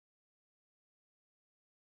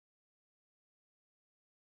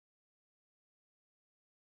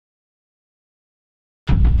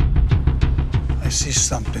see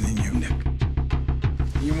something in you, Nick.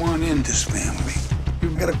 You want in this family.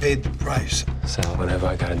 You've got to pay the price. So whatever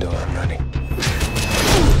I gotta do, I'm ready.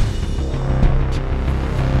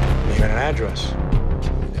 You got an address.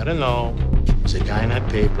 You gotta know. There's a guy in that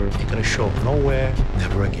paper. Ain't gonna show up nowhere,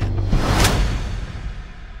 never again.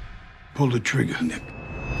 Pull the trigger, Nick.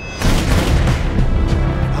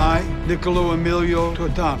 I, Niccolo Emilio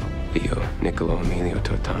Tortano, Io, Niccolo Emilio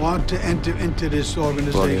Tortano, want to enter into this voglio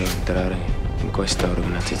organization entrare in questa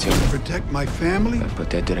organizzazione to protect my family per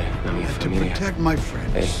proteggere la mia and to famiglia protect my e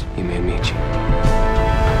friends. I miei amici.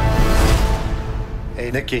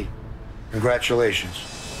 Hey, Nicky. Congratulations.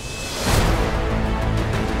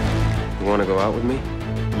 You wanna go out with me?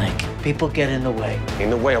 Nick, people get in the way. In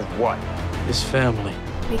the way of what? This family.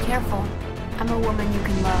 Be careful. I'm a woman you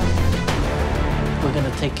can love. We're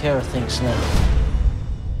gonna take care of things now.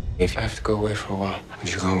 If I have to go away for a while,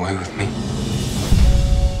 would you go away with me?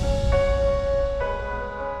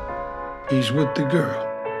 He's with the girl.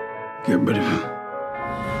 Get rid of him.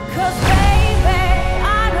 'Cause baby,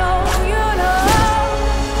 I know you know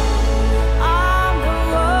I'm the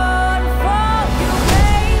one for you,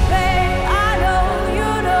 baby. I know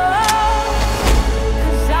you know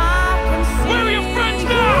 'cause I can see. Where are your friends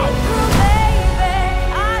now?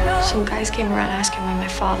 Baby, I know. Some guys came around asking where my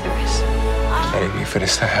father is. I didn't mean for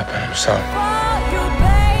this to happen. I'm sorry. For you,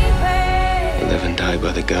 baby. You live and die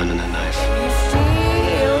by the gun and the knife. You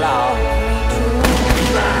still love.